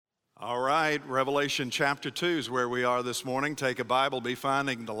right, Revelation chapter 2 is where we are this morning. Take a Bible, be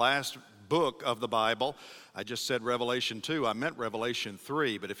finding the last book of the Bible. I just said Revelation 2, I meant Revelation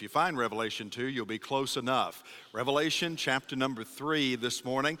 3, but if you find Revelation 2, you'll be close enough. Revelation chapter number 3 this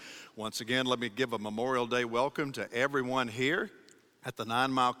morning. Once again, let me give a Memorial Day welcome to everyone here at the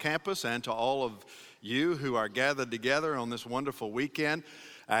 9 Mile campus and to all of you who are gathered together on this wonderful weekend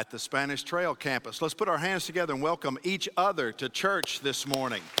at the Spanish Trail campus. Let's put our hands together and welcome each other to church this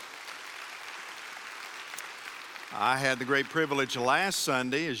morning. I had the great privilege last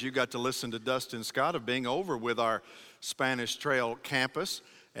Sunday, as you got to listen to Dustin Scott, of being over with our Spanish Trail campus,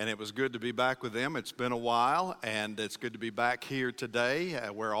 and it was good to be back with them. It's been a while, and it's good to be back here today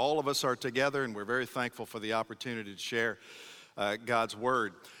where all of us are together, and we're very thankful for the opportunity to share God's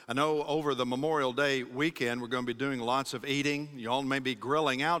Word. I know over the Memorial Day weekend, we're going to be doing lots of eating. You all may be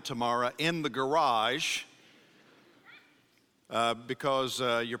grilling out tomorrow in the garage because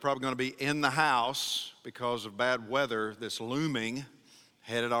you're probably going to be in the house because of bad weather that's looming,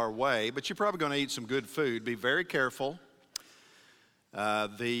 headed our way. But you're probably going to eat some good food. Be very careful.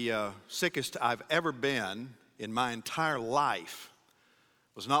 The sickest I've ever been in my entire life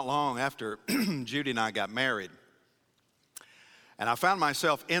was not long after Judy and I got married. And I found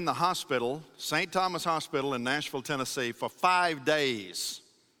myself in the hospital, St. Thomas Hospital in Nashville, Tennessee, for 5 days.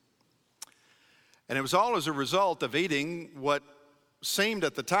 And it was all as a result of eating what seemed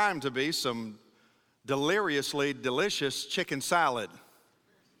at the time to be some deliriously delicious chicken salad.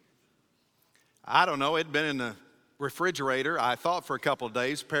 I don't know, it'd been in the refrigerator, I thought, for a couple of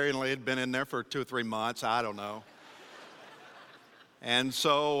days. Apparently it'd been in there for 2 or 3 months, I don't know. And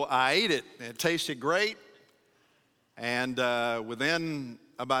so I ate it. It tasted great. And within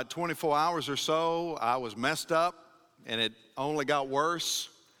about 24 hours or so, I was messed up, and it only got worse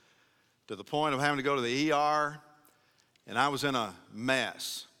to the point of having to go to the ER, and I was in a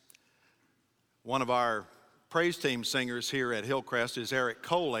mess. One of our praise team singers here at Hillcrest is Eric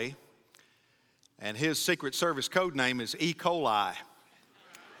Coley, and his Secret Service code name is E. coli.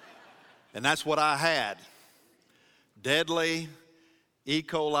 And that's what I had. Deadly E.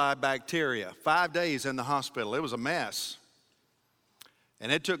 coli bacteria. 5 days in the hospital. It was a mess.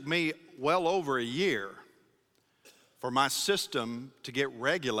 And it took me well over a year for my system to get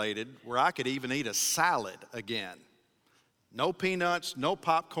regulated where I could even eat a salad again. No peanuts, no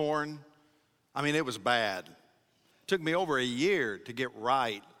popcorn. I mean, it was bad. It took me over a year to get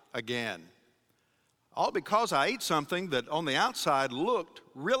right again. All because I ate something that on the outside looked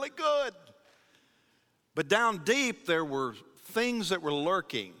really good. But down deep, there were things that were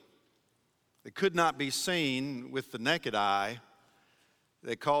lurking that could not be seen with the naked eye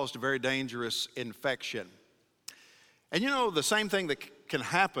that caused a very dangerous infection. And you know, the same thing that can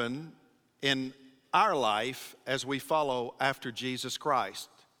happen in our life as we follow after Jesus Christ.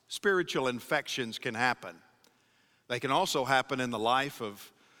 Spiritual infections can happen. They can also happen in the life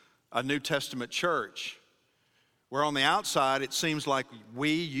of a New Testament church, where on the outside it seems like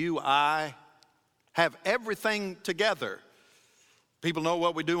we, you, I, have everything together. People know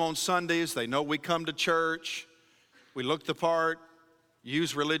what we do on Sundays. They know we come to church. We look the part,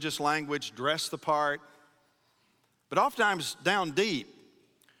 use religious language, dress the part. But oftentimes down deep,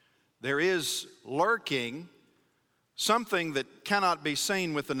 there is lurking something that cannot be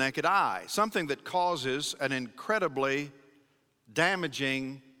seen with the naked eye, something that causes an incredibly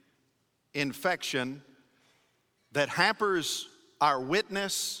damaging infection that hampers our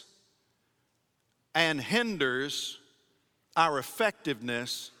witness and hinders our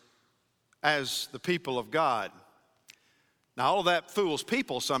effectiveness as the people of God. Now, all of that fools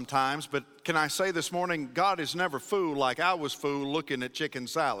people sometimes, but can I say this morning, God is never fooled like I was fooled looking at chicken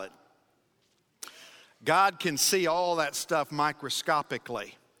salad. God can see all that stuff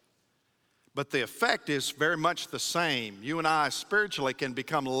microscopically, but the effect is very much the same. You and I spiritually can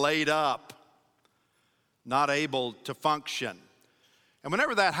become laid up, not able to function. And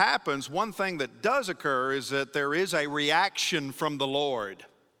whenever that happens, one thing that does occur is that there is a reaction from the Lord.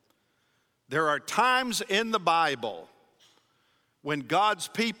 There are times in the Bible when God's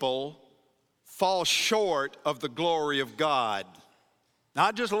people fall short of the glory of God.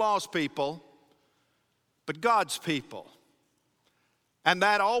 Not just lost people, but God's people. And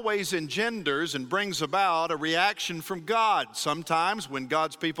that always engenders and brings about a reaction from God. Sometimes when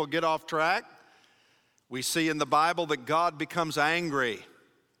God's people get off track, we see in the Bible that God becomes angry.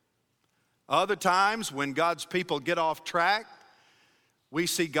 Other times when God's people get off track, we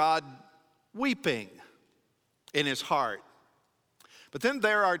see God weeping in his heart. But then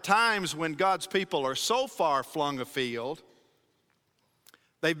there are times when God's people are so far flung afield,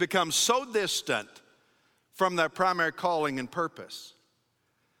 they've become so distant from their primary calling and purpose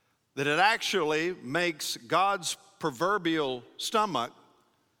that it actually makes God's proverbial stomach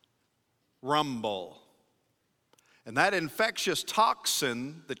rumble. And that infectious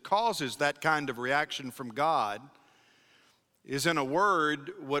toxin that causes that kind of reaction from God is, in a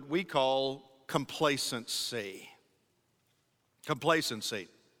word, what we call complacency. Complacency.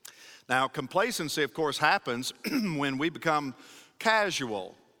 Now, complacency, of course, happens when we become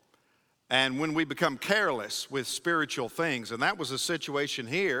casual and when we become careless with spiritual things. And that was the situation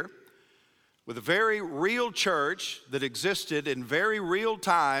here with a very real church that existed in very real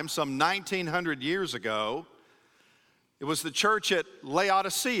time some 1900 years ago. It was the church at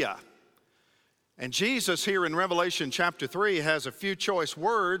Laodicea. And Jesus here in Revelation chapter 3 has a few choice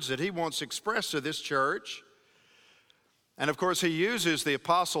words that he wants expressed to this church. And of course, he uses the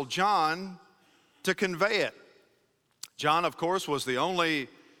Apostle John to convey it. John, of course, was the only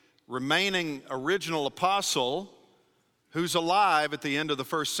remaining original apostle who's alive at the end of the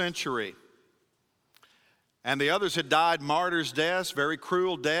first century. And the others had died martyrs' deaths, very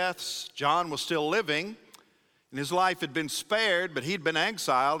cruel deaths. John was still living, and his life had been spared, but he'd been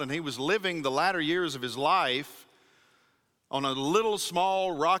exiled, and he was living the latter years of his life on a little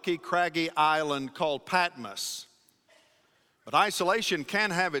small rocky, craggy island called Patmos. But isolation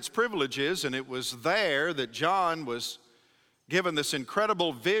can have its privileges, and it was there that John was given this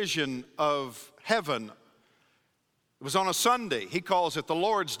incredible vision of heaven. It was on a Sunday. He calls it the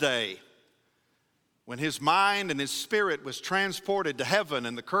Lord's Day, when his mind and his spirit was transported to heaven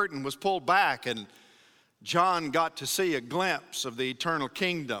and the curtain was pulled back, and John got to see a glimpse of the eternal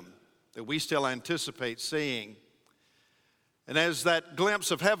kingdom that we still anticipate seeing. And as that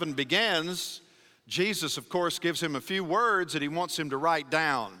glimpse of heaven begins, Jesus, of course, gives him a few words that he wants him to write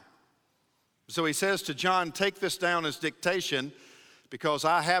down. So he says to John, take this down as dictation, because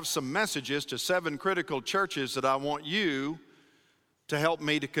I have some messages to 7 critical churches that I want you to help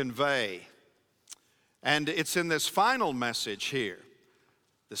me to convey. And it's in this final message here,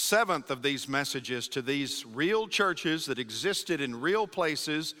 the 7th of these messages to these real churches that existed in real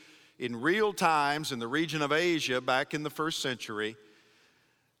places, in real times in the region of Asia back in the first century,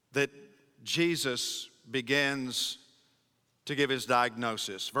 that Jesus begins to give his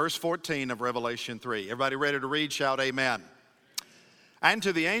diagnosis. Verse 14 of Revelation 3. Everybody ready to read? Shout amen. And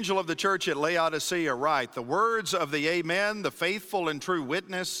to the angel of the church at Laodicea write, the words of the Amen, the faithful and true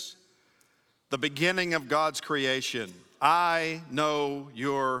witness, the beginning of God's creation. I know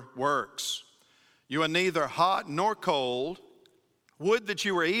your works. You are neither hot nor cold. Would that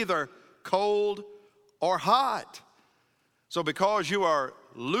you were either cold or hot. So because you are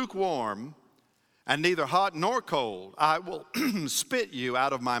lukewarm and neither hot nor cold, I will spit you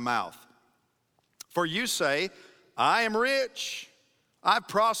out of my mouth. For you say, I am rich, I've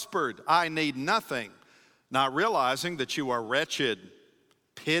prospered, I need nothing, not realizing that you are wretched,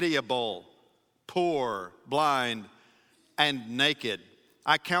 pitiable, poor, blind, and naked.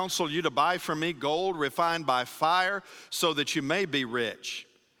 I counsel you to buy from me gold refined by fire so that you may be rich,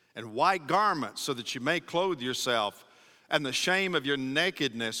 and white garments so that you may clothe yourself, and the shame of your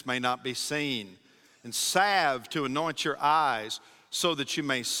nakedness may not be seen, and salve to anoint your eyes so that you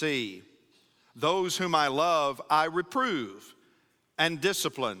may see. Those whom I love I reprove and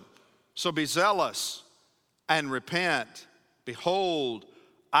discipline. So be zealous and repent. Behold,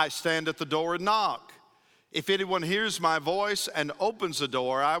 I stand at the door and knock. If anyone hears my voice and opens the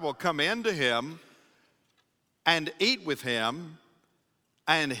door, I will come into him and eat with him,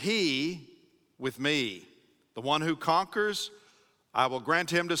 and he with me. The one who conquers, I will grant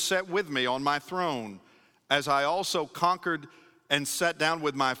him to sit with me on my throne, as I also conquered and sat down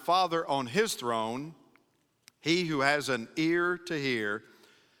with my Father on his throne. He who has an ear to hear,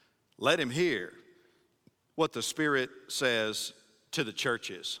 let him hear what the Spirit says to the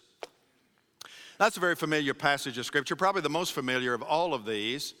churches. That's a very familiar passage of Scripture, probably the most familiar of all of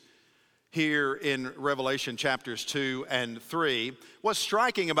these here in Revelation chapters 2 and 3. What's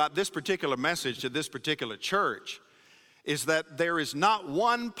striking about this particular message to this particular church is that there is not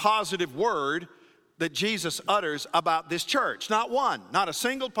one positive word that Jesus utters about this church. Not one, not a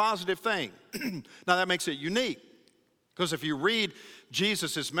single positive thing. Now that makes it unique, because if you read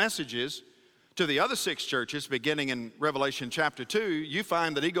Jesus' messages to the other 6 churches beginning in Revelation chapter 2, you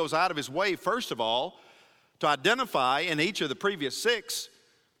find that he goes out of his way, first of all, to identify in each of the previous 6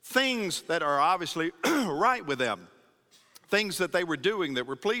 things that are obviously right with them, things that they were doing that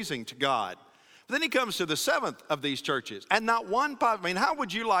were pleasing to God. But then he comes to the 7th of these churches, and not one positive. I mean, how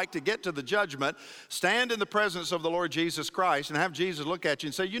would you like to get to the judgment, stand in the presence of the Lord Jesus Christ, and have Jesus look at you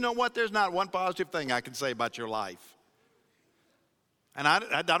and say, you know what, there's not one positive thing I can say about your life. And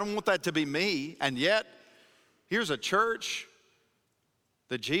I don't want that to be me, and yet here's a church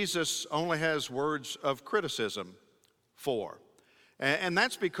that Jesus only has words of criticism for. And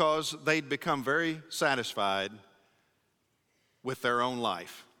that's because they'd become very satisfied with their own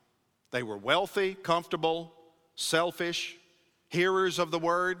life. They were wealthy, comfortable, selfish, hearers of the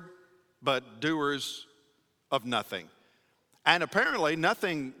word, but doers of nothing. And apparently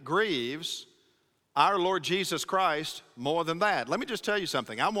nothing grieves our Lord Jesus Christ more than that. Let me just tell you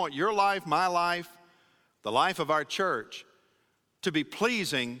something. I want your life, my life, the life of our church to be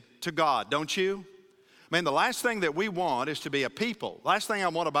pleasing to God, don't you? I mean, the last thing that we want is to be a people. The last thing I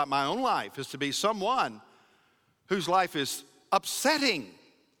want about my own life is to be someone whose life is upsetting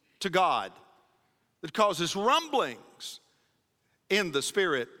to God, that causes rumblings in the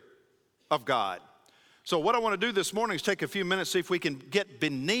Spirit of God. So what I want to do this morning is take a few minutes, see if we can get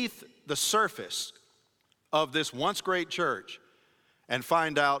beneath the surface of this once great church and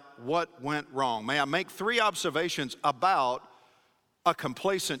find out what went wrong. May I make 3 observations about a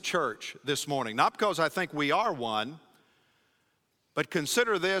complacent church this morning? Not because I think we are one, but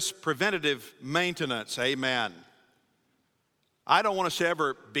consider this preventative maintenance. Amen. I don't want us to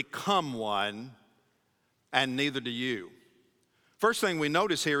ever become one, and neither do you. First thing we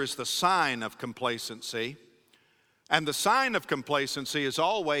notice here is the sign of complacency. And the sign of complacency is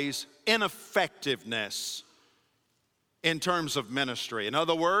always ineffectiveness in terms of ministry. In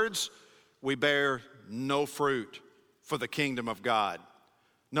other words, we bear no fruit for the kingdom of God.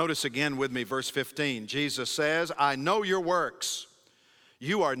 Notice again with me verse 15. Jesus says, I know your works.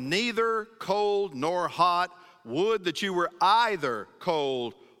 You are neither cold nor hot. Would that you were either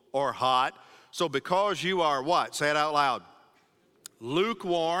cold or hot. So because you are what? Say it out loud.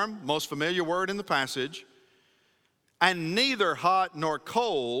 Lukewarm, most familiar word in the passage, and neither hot nor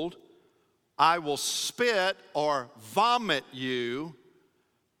cold, I will spit or vomit you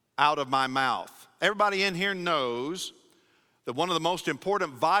out of my mouth. Everybody in here knows that one of the most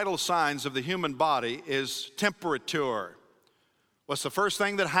important vital signs of the human body is temperature. What's the first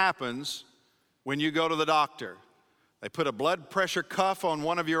thing that happens when you go to the doctor? They put a blood pressure cuff on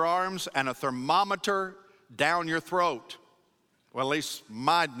one of your arms and a thermometer down your throat. Well, at least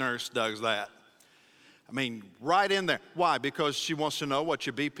my nurse does that. I mean, right in there. Why? Because she wants to know what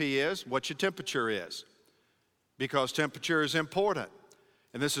your BP is, what your temperature is. Because temperature is important.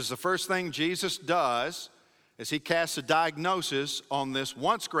 And this is the first thing Jesus does as he casts a diagnosis on this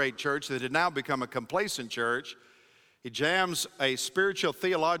once great church that had now become a complacent church. He jams a spiritual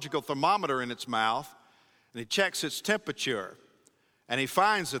theological thermometer in its mouth and he checks its temperature. And he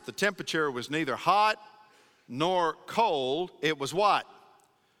finds that the temperature was neither hot nor cold. It was what?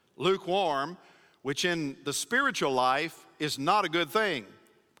 Lukewarm, which in the spiritual life is not a good thing,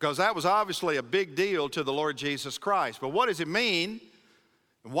 because that was obviously a big deal to the Lord Jesus Christ. But what does it mean?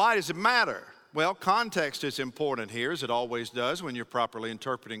 And why does it matter? Well, context is important here, as it always does when you're properly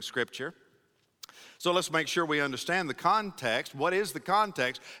interpreting Scripture. So let's make sure we understand the context. What is the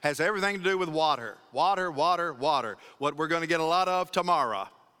context? Has everything to do with water. Water, water, water. What we're going to get a lot of tomorrow.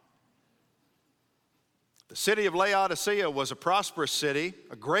 The city of Laodicea was a prosperous city,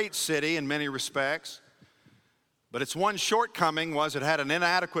 a great city in many respects, but its one shortcoming was it had an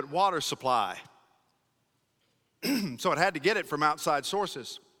inadequate water supply. So it had to get it from outside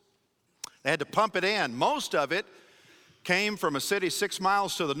sources. They had to pump it in. Most of it came from a city 6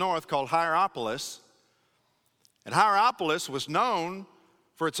 miles to the north called Hierapolis. And Hierapolis was known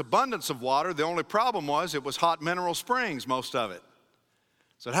for its abundance of water. The only problem was it was hot mineral springs, most of it.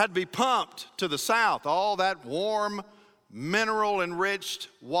 So it had to be pumped to the south, all that warm, mineral-enriched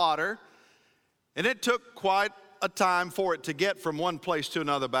water. And it took quite a time for it to get from one place to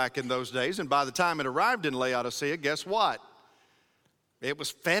another back in those days. And by the time it arrived in Laodicea, guess what? It was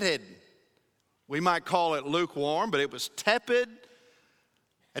fetid. We might call it lukewarm, but it was tepid,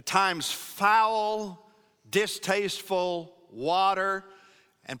 at times foul, distasteful water.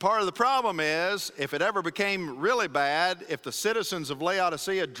 And part of the problem is, if it ever became really bad, if the citizens of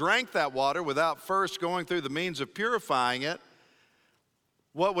Laodicea drank that water without first going through the means of purifying it,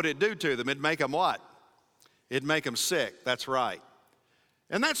 what would it do to them? It'd make them what? It'd make them sick, that's right.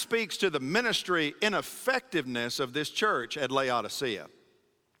 And that speaks to the ministry ineffectiveness of this church at Laodicea.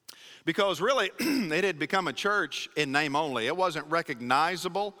 Because really, it had become a church in name only. It wasn't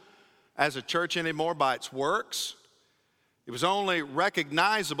recognizable as a church anymore by its works. It was only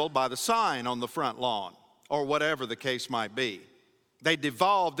recognizable by the sign on the front lawn, or whatever the case might be. They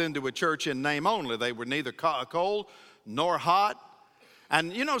devolved into a church in name only. They were neither cold nor hot.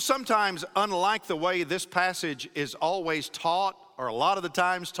 And you know, sometimes, unlike the way this passage is always taught, or a lot of the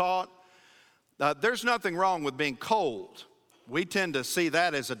times taught, there's nothing wrong with being cold. We tend to see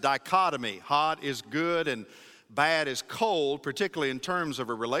that as a dichotomy. Hot is good and bad as cold, particularly in terms of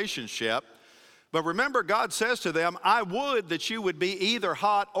a relationship. But remember, God says to them, I would that you would be either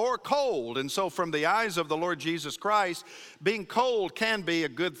hot or cold. And so from the eyes of the Lord Jesus Christ, being cold can be a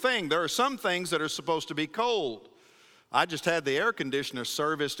good thing. There are some things that are supposed to be cold. I just had the air conditioner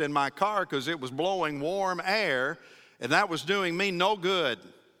serviced in my car because it was blowing warm air, and that was doing me no good.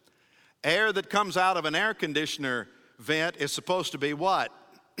 Air that comes out of an air conditioner vent is supposed to be what?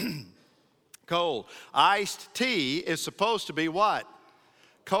 Cold. Iced tea is supposed to be what?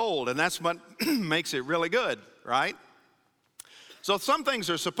 Cold, and that's what makes it really good, right? So some things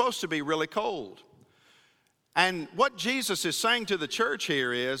are supposed to be really cold. And what Jesus is saying to the church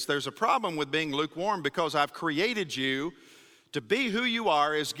here is there's a problem with being lukewarm because I've created you to be who you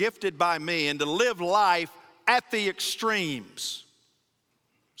are as gifted by me and to live life at the extremes.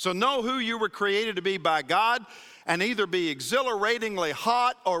 So know who you were created to be by God and either be exhilaratingly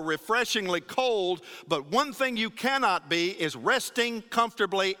hot or refreshingly cold, but one thing you cannot be is resting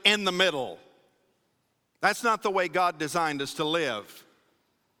comfortably in the middle. That's not the way God designed us to live.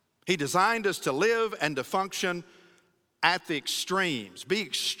 He designed us to live and to function at the extremes. Be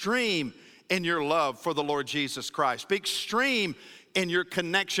extreme in your love for the Lord Jesus Christ. Be extreme in your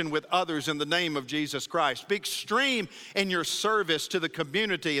connection with others in the name of Jesus Christ. Be extreme in your service to the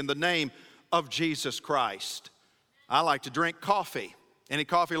community in the name of Jesus Christ. I like to drink coffee. Any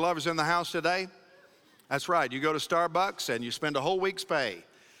coffee lovers in the house today? That's right. You go to Starbucks and you spend a whole week's pay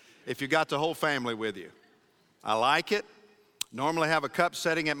if you got the whole family with you. I like it. Normally have a cup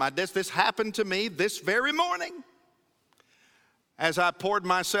sitting at my desk. This happened to me this very morning. As I poured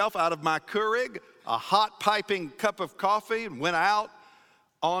myself out of my Keurig, a hot piping cup of coffee, and went out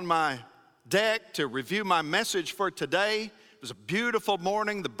on my deck to review my message for today. It was a beautiful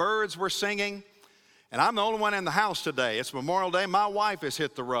morning. The birds were singing. And I'm the only one in the house today. It's Memorial Day. My wife has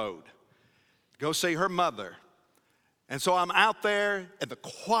hit the road to go see her mother. And so I'm out there in the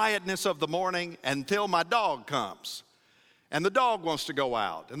quietness of the morning until my dog comes. And the dog wants to go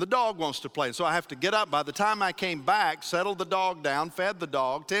out, and the dog wants to play. And so I have to get up. By the time I came back, settled the dog down, fed the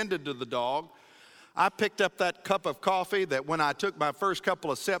dog, tended to the dog, I picked up that cup of coffee that when I took my first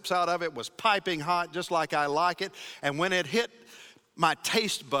couple of sips out of it was piping hot, just like I like it. And when it hit my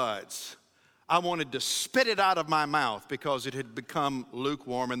taste buds, I wanted to spit it out of my mouth because it had become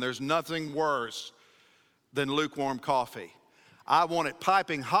lukewarm, and there's nothing worse than lukewarm coffee. I want it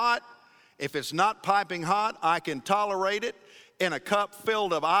piping hot. If it's not piping hot, I can tolerate it in a cup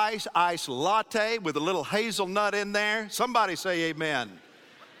filled of ice latte with a little hazelnut in there. Somebody say amen.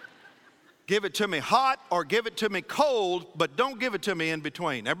 Give it to me hot or give it to me cold, but don't give it to me in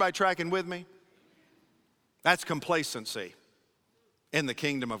between. Everybody tracking with me? That's complacency in the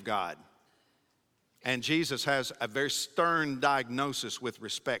kingdom of God. And Jesus has a very stern diagnosis with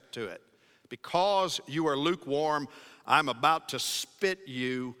respect to it. Because you are lukewarm, I'm about to spit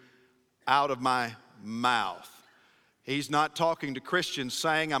you out of my mouth. He's not talking to Christians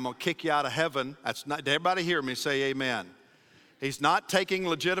saying, I'm going to kick you out of heaven. That's not, did everybody hear me say amen? He's not taking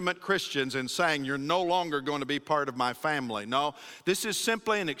legitimate Christians and saying, you're no longer going to be part of my family. No, this is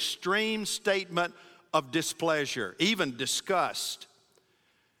simply an extreme statement of displeasure, even disgust.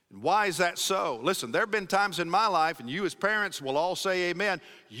 And why is that so? Listen, there have been times in my life, and you as parents will all say amen,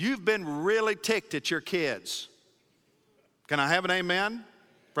 you've been really ticked at your kids. Can I have an amen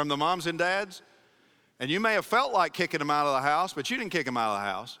from the moms and dads? And you may have felt like kicking them out of the house, but you didn't kick them out of the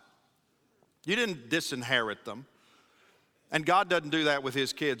house. You didn't disinherit them. And God doesn't do that with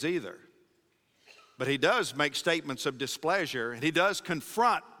his kids either. But he does make statements of displeasure, and he does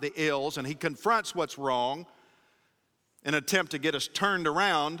confront the ills, and he confronts what's wrong in an attempt to get us turned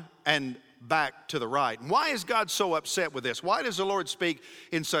around and back to the right. And why is God so upset with this? Why does the Lord speak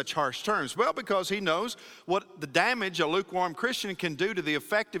in such harsh terms? Well, because he knows what the damage a lukewarm Christian can do to the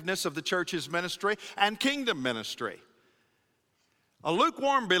effectiveness of the church's ministry and kingdom ministry. A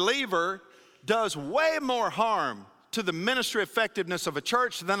lukewarm believer does way more harm to the ministry effectiveness of a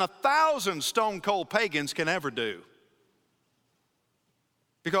church than 1,000 stone-cold pagans can ever do.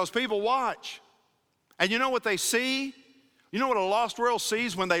 Because people watch. And you know what they see? You know what a lost world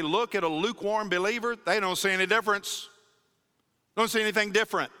sees when they look at a lukewarm believer? They don't see any difference. Don't see anything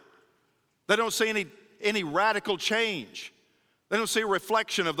different. They don't see any radical change. They don't see a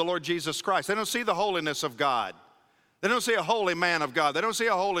reflection of the Lord Jesus Christ. They don't see the holiness of God. They don't see a holy man of God. They don't see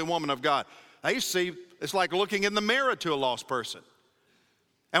a holy woman of God. They see, it's like looking in the mirror to a lost person.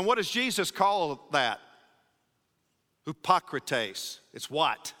 And what does Jesus call that? Hypocrites. It's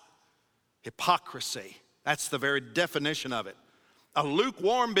what? Hypocrisy. That's the very definition of it. A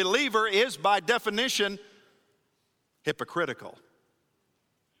lukewarm believer is by definition hypocritical.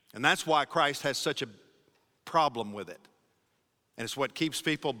 And that's why Christ has such a problem with it. And it's what keeps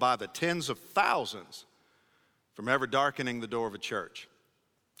people by the tens of thousands from ever darkening the door of a church.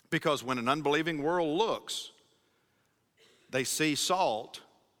 Because when an unbelieving world looks, they see salt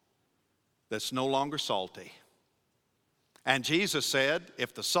that's no longer salty. And Jesus said,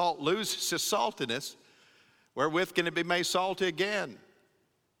 if the salt loses its saltiness, wherewith can it be made salty again?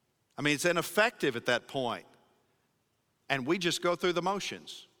 I mean, it's ineffective at that point. And we just go through the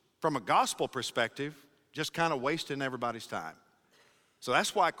motions. From a gospel perspective, just kind of wasting everybody's time. So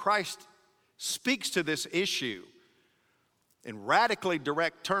that's why Christ speaks to this issue in radically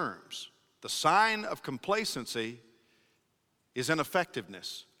direct terms. The sign of complacency is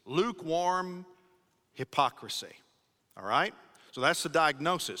ineffectiveness, lukewarm hypocrisy. All right? So that's the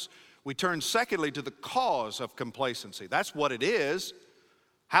diagnosis. We turn secondly to the cause of complacency. That's what it is.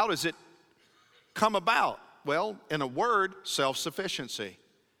 How does it come about? Well, in a word, self-sufficiency.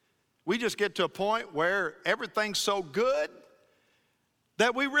 We just get to a point where everything's so good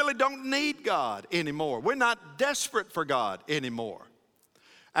that we really don't need God anymore. We're not desperate for God anymore.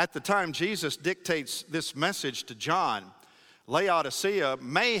 At the time Jesus dictates this message to John, Laodicea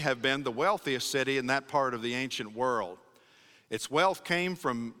may have been the wealthiest city in that part of the ancient world. Its wealth came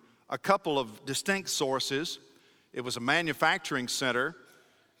from a couple of distinct sources. It was a manufacturing center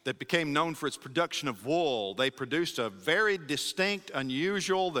that became known for its production of wool. They produced a very distinct,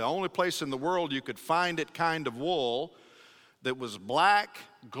 unusual, the only place in the world you could find it kind of wool that was black,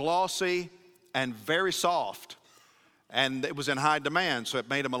 glossy, and very soft. And it was in high demand, so it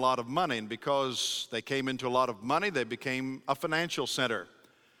made them a lot of money. And because they came into a lot of money, they became a financial center.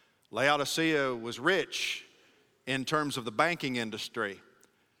 Laodicea was rich in terms of the banking industry.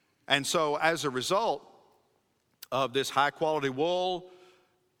 And so as a result of this high-quality wool,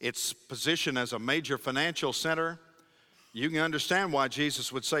 its position as a major financial center, you can understand why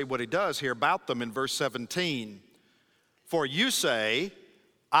Jesus would say what he does here about them in verse 17. For you say,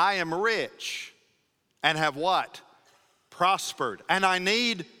 I am rich and have what? Prospered, and I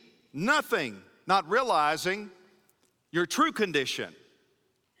need nothing, not realizing your true condition.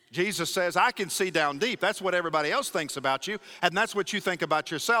 Jesus says, I can see down deep. That's what everybody else thinks about you, and that's what you think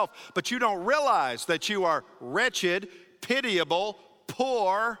about yourself. But you don't realize that you are wretched, pitiable,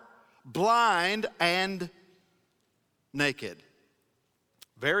 poor, blind, and naked.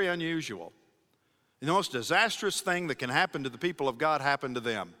 Very unusual. The most disastrous thing that can happen to the people of God happened to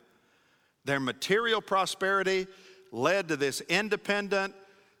them. Their material prosperity led to this independent,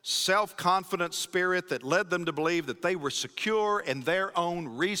 self-confident spirit that led them to believe that they were secure in their own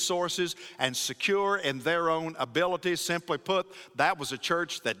resources and secure in their own abilities. Simply put, that was a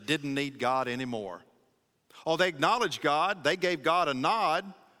church that didn't need God anymore. Oh, they acknowledged God. They gave God a nod.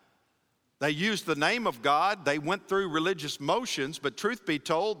 They used the name of God. They went through religious motions, but truth be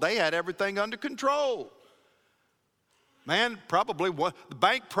told, they had everything under control. Man, probably the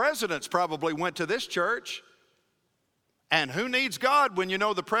bank presidents probably went to this church. And who needs God when you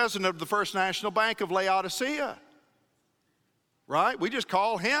know the president of the First National Bank of Laodicea? Right? We just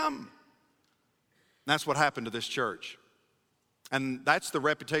call him. That's what happened to this church. And that's the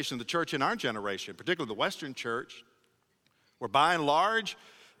reputation of the church in our generation, particularly the Western church. We're by and large,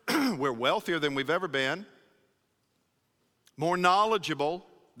 we're wealthier than we've ever been, more knowledgeable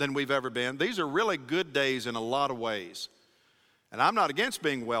than we've ever been. These are really good days in a lot of ways. And I'm not against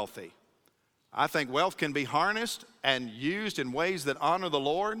being wealthy. I think wealth can be harnessed and used in ways that honor the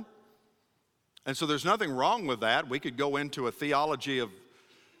Lord. And so there's nothing wrong with that. We could go into a theology of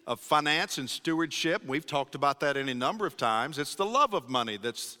finance and stewardship. We've talked about that any number of times. It's the love of money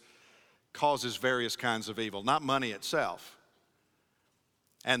that causes various kinds of evil, not money itself.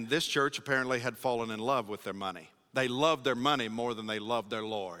 And this church apparently had fallen in love with their money. They loved their money more than they loved their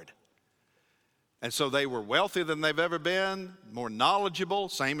Lord. And so they were wealthier than they've ever been, more knowledgeable.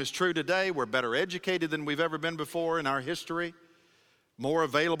 Same is true today. We're better educated than we've ever been before in our history. More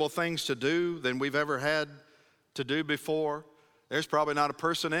available things to do than we've ever had to do before. There's probably not a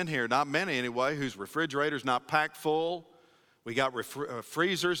person in here, not many anyway, whose refrigerator's not packed full. We got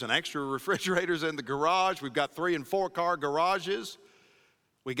freezers and extra refrigerators in the garage. We've got 3- and 4-car garages.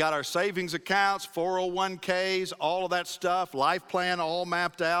 We got our savings accounts, 401ks, all of that stuff, life plan all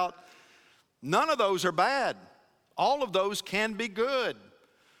mapped out. None of those are bad. All of those can be good.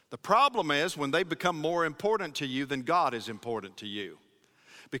 The problem is when they become more important to you than God is important to you.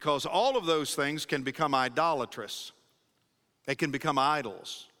 Because all of those things can become idolatrous. They can become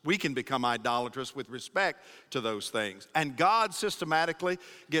idols. We can become idolatrous with respect to those things. And God systematically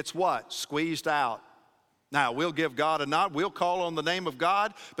gets what? Squeezed out. Now, we'll give God a nod. We'll call on the name of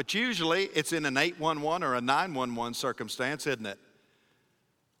God. But usually it's in an 811 or a 911 circumstance, isn't it?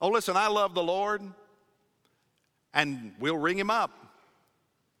 Oh, listen, I love the Lord, And we'll ring him up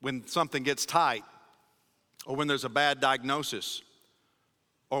when something gets tight, or when there's a bad diagnosis,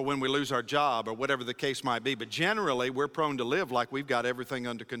 or when we lose our job, or whatever the case might be. But generally, we're prone to live like we've got everything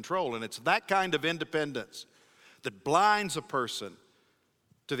under control. And it's that kind of independence that blinds a person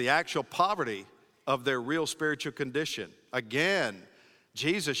to the actual poverty of their real spiritual condition. Again,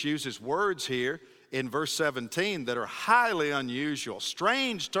 Jesus uses words here in verse 17 that are highly unusual,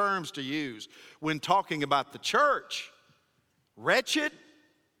 strange terms to use when talking about the church. Wretched,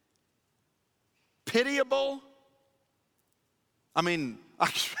 pitiable. I mean,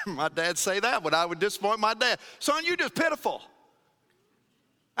 my dad say that when I would disappoint my dad. Son, you're just pitiful.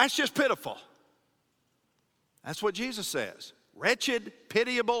 That's just pitiful. That's what Jesus says. Wretched,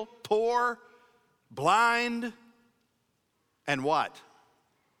 pitiable, poor, blind, and what?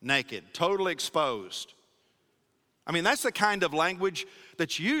 Naked, totally exposed. I mean, that's the kind of language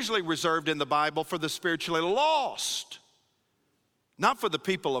that's usually reserved in the Bible for the spiritually lost, not for the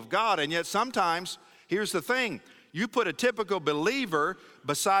people of God. And yet sometimes, here's the thing, you put a typical believer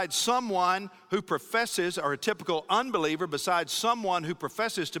beside someone who professes, or a typical unbeliever beside someone who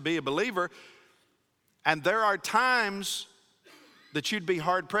professes to be a believer, and there are times that you'd be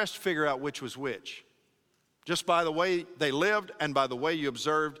hard-pressed to figure out which was which, just by the way they lived and by the way you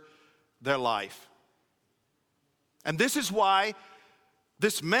observed their life. And this is why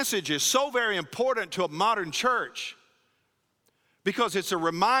this message is so very important to a modern church, because it's a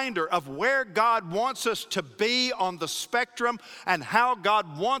reminder of where God wants us to be on the spectrum and how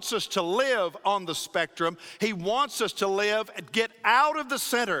God wants us to live on the spectrum. He wants us to live and get out of the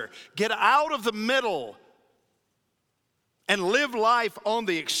center, get out of the middle, and live life on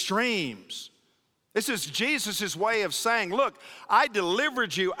the extremes. This is Jesus' way of saying, look, I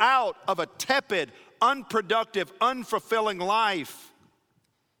delivered you out of a tepid, unproductive, unfulfilling life.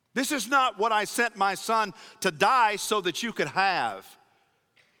 This is not what I sent my son to die so that you could have.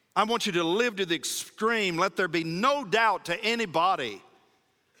 I want you to live to the extreme. Let there be no doubt to anybody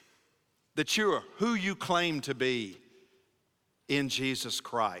that you're who you claim to be in Jesus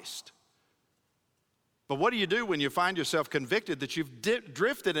Christ. But what do you do when you find yourself convicted that you've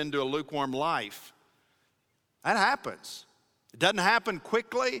drifted into a lukewarm life? That happens. It doesn't happen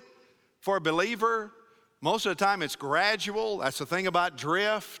quickly for a believer. Most of the time it's gradual. That's the thing about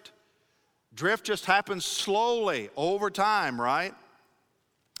drift. Drift just happens slowly over time, right?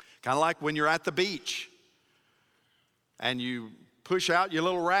 Kind of like when you're at the beach and you push out your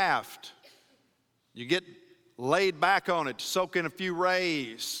little raft. You get laid back on it to soak in a few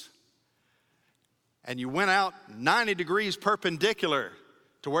rays. And you went out 90 degrees perpendicular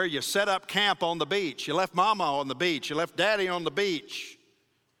to where you set up camp on the beach. You left mama on the beach. You left daddy on the beach.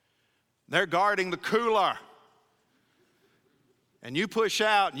 They're guarding the cooler. And you push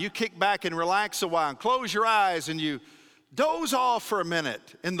out and you kick back and relax a while and close your eyes and you doze off for a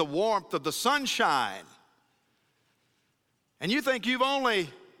minute in the warmth of the sunshine. And you think you've only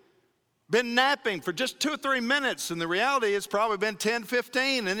been napping for just 2 or 3 minutes, and the reality is probably been 10,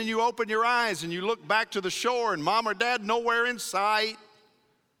 15, and then you open your eyes and you look back to the shore and mom or dad nowhere in sight.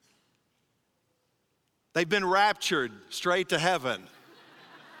 They've been raptured straight to heaven.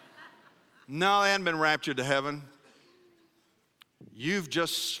 No, they hadn't been raptured to heaven. You've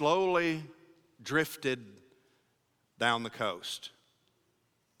just slowly drifted down the coast.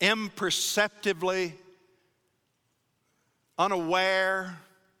 Imperceptibly, unaware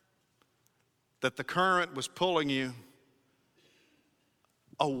that the current was pulling you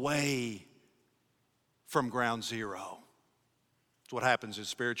away from ground zero. It's what happens in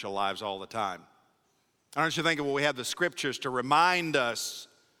spiritual lives all the time. Aren't you thinking, well, we have the scriptures to remind us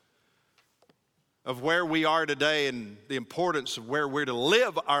of where we are today and the importance of where we're to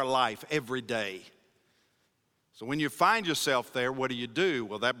live our life every day. So when you find yourself there, what do?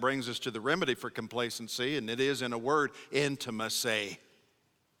 Well, that brings us to the remedy for complacency, and it is, in a word, intimacy.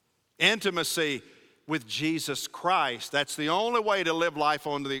 Intimacy with Jesus Christ. That's the only way to live life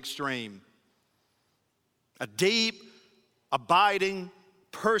on to the extreme. A deep, abiding,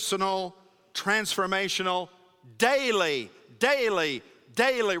 personal, transformational, daily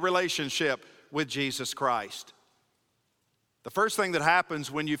relationship with Jesus Christ. The first thing that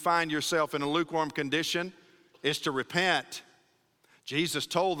happens when you find yourself in a lukewarm condition is to repent. Jesus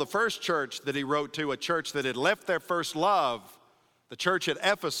told the first church that he wrote to, a church that had left their first love, the church at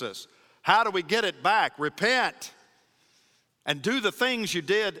Ephesus, how do we get it back? Repent and do the things you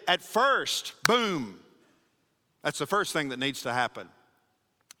did at first. Boom. That's the first thing that needs to happen.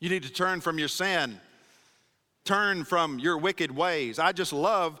 You need to turn from your sin. Turn from your wicked ways. I just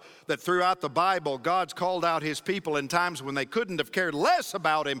love that throughout the Bible, God's called out his people in times when they couldn't have cared less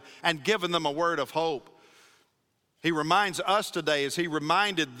about him and given them a word of hope. He reminds us today as he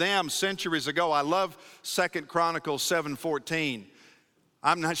reminded them centuries ago. I love 2 Chronicles 7:14.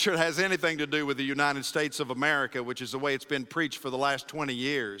 I'm not sure it has anything to do with the United States of America, which is the way it's been preached for the last 20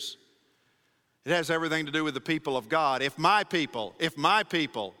 years. It has everything to do with the people of God. If my people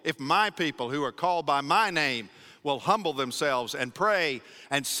who are called by my name will humble themselves and pray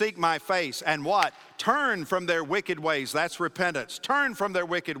and seek my face and what? Turn from their wicked ways. That's repentance. Turn from their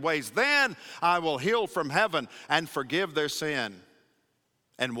wicked ways. Then I will heal from heaven and forgive their sin.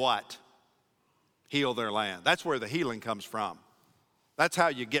 And what? Heal their land. That's where the healing comes from. That's how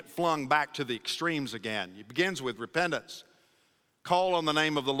you get flung back to the extremes again. It begins with repentance. Call on the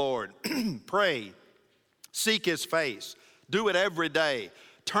name of the Lord. Pray. Seek his face. Do it every day.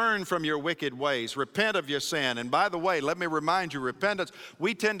 Turn from your wicked ways. Repent of your sin. And by the way, let me remind you, repentance,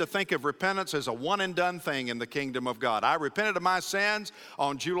 we tend to think of repentance as a one and done thing in the kingdom of God. I repented of my sins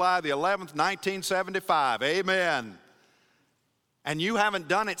on July the 11th, 1975. Amen. And you haven't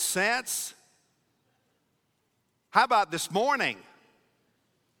done it since? How about this morning?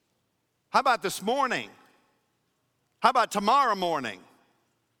 How about this morning? How about tomorrow morning?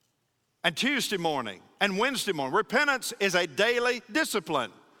 And Tuesday morning? And Wednesday morning? Repentance is a daily discipline.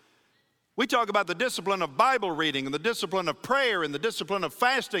 We talk about the discipline of Bible reading and the discipline of prayer and the discipline of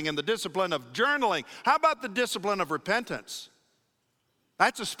fasting and the discipline of journaling. How about the discipline of repentance?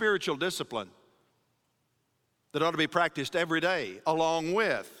 That's a spiritual discipline that ought to be practiced every day along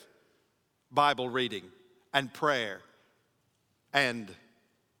with Bible reading and prayer and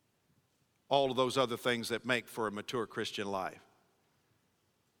all of those other things that make for a mature Christian life.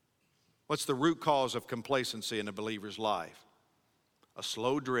 What's the root cause of complacency in a believer's life? A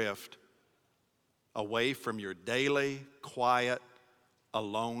slow drift away from your daily, quiet,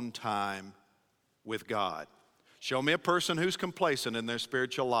 alone time with God. Show me a person who's complacent in their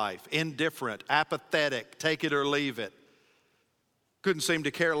spiritual life, indifferent, apathetic, take it or leave it. Couldn't seem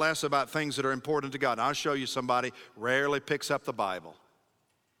to care less about things that are important to God. And I'll show you somebody rarely picks up the Bible,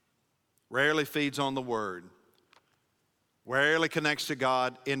 rarely feeds on the Word, rarely connects to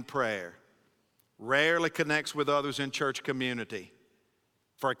God in prayer, rarely connects with others in church community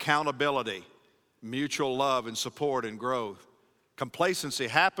for accountability, mutual love and support and growth. Complacency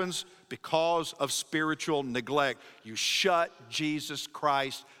happens because of spiritual neglect. You shut Jesus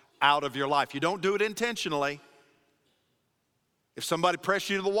Christ out of your life. You don't do it intentionally. If somebody pressed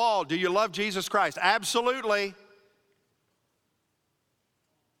you to the wall, do you love Jesus Christ? Absolutely.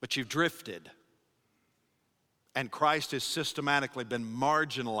 But you've drifted. And Christ has systematically been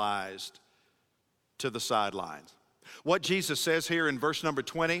marginalized to the sidelines. What Jesus says here in verse number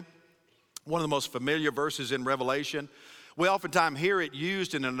 20, one of the most familiar verses in Revelation, we oftentimes hear it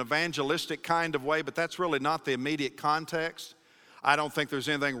used in an evangelistic kind of way, but that's really not the immediate context. I don't think there's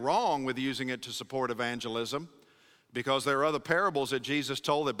anything wrong with using it to support evangelism, because there are other parables that Jesus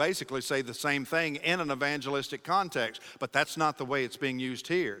told that basically say the same thing in an evangelistic context, but that's not the way it's being used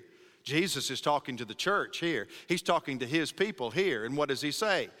here. Jesus is talking to the church here. He's talking to his people here. And what does he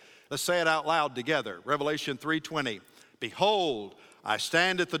say? Let's say it out loud together. Revelation 3:20. Behold, I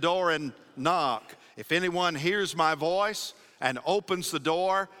stand at the door and knock. If anyone hears my voice and opens the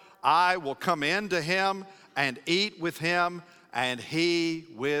door, I will come into him and eat with him and he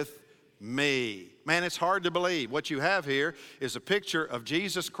with me. Man, it's hard to believe. What you have here is a picture of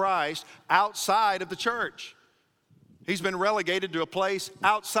Jesus Christ outside of the church. He's been relegated to a place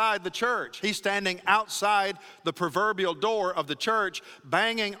outside the church. He's standing outside the proverbial door of the church,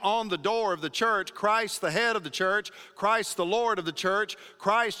 banging on the door of the church. Christ, the head of the church, Christ, the Lord of the church,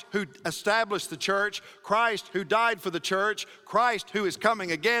 Christ who established the church, Christ who died for the church, Christ who is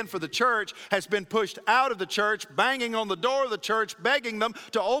coming again for the church, has been pushed out of the church, banging on the door of the church, begging them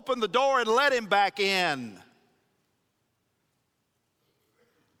to open the door and let him back in.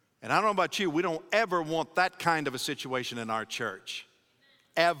 And I don't know about you, we don't ever want that kind of a situation in our church.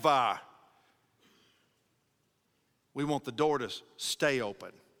 Ever. We want the door to stay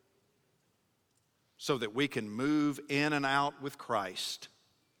open so that we can move in and out with Christ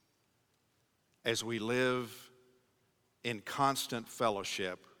as we live in constant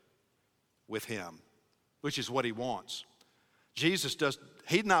fellowship with him, which is what he wants. Jesus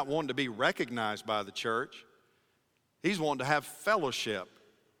he's not wanting to be recognized by the church. He's wanting to have fellowship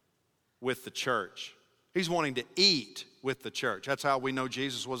with the church. He's wanting to eat with the church. That's how we know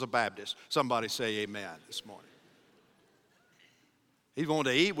Jesus was a Baptist. Somebody say amen this morning. He's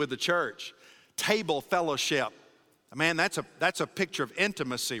wanting to eat with the church. Table fellowship. Man, that's a picture of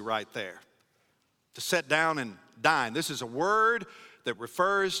intimacy right there. To sit down and dine. This is a word that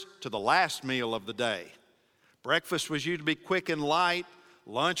refers to the last meal of the day. Breakfast was usually to be quick and light.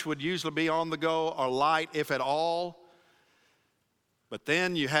 Lunch would usually be on the go or light, if at all. But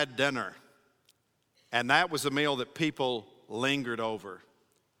then you had dinner. And that was the meal that people lingered over.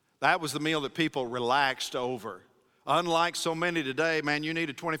 That was the meal that people relaxed over. Unlike so many today, man, you need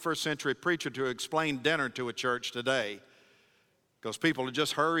a 21st century preacher to explain dinner to a church today. Because people are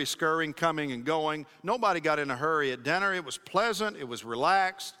just hurry, scurrying, coming and going. Nobody got in a hurry at dinner. It was pleasant. It was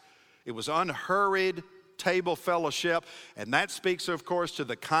relaxed. It was unhurried table fellowship. And that speaks, of course, to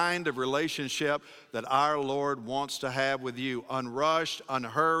the kind of relationship that our Lord wants to have with you. Unrushed,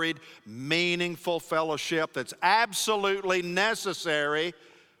 unhurried, meaningful fellowship that's absolutely necessary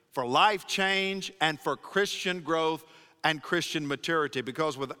for life change and for Christian growth and Christian maturity.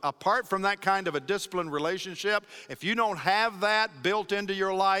 Because apart from that kind of a disciplined relationship, if you don't have that built into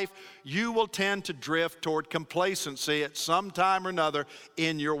your life, you will tend to drift toward complacency at some time or another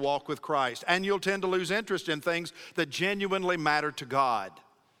in your walk with Christ. And you'll tend to lose interest in things that genuinely matter to God.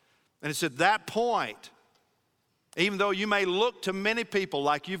 And it's at that point, even though you may look to many people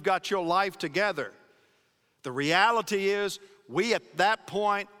like you've got your life together, the reality is we at that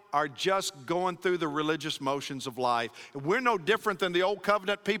point are just going through the religious motions of life. And we're no different than the old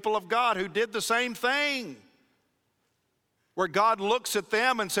covenant people of God who did the same thing. Where God looks at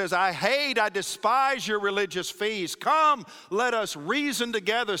them and says, I despise your religious feasts. Come, let us reason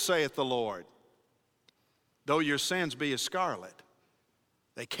together, saith the Lord. Though your sins be as scarlet,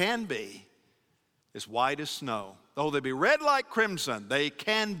 they can be as white as snow. Though they be red like crimson, they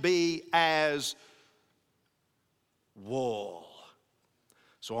can be as wool.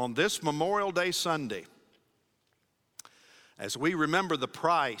 So on this Memorial Day Sunday, as we remember the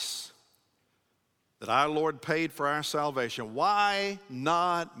price that our Lord paid for our salvation, why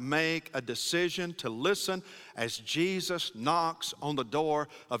not make a decision to listen as Jesus knocks on the door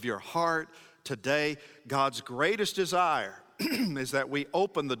of your heart today? God's greatest desire is that we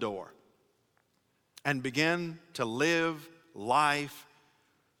open the door and begin to live life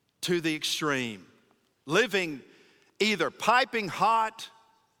to the extreme, living either piping hot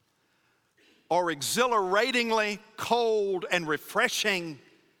or exhilaratingly cold and refreshing,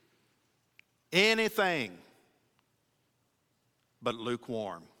 anything but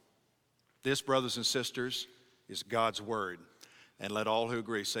lukewarm. This, brothers and sisters, is God's word. And let all who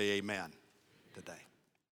agree say amen today.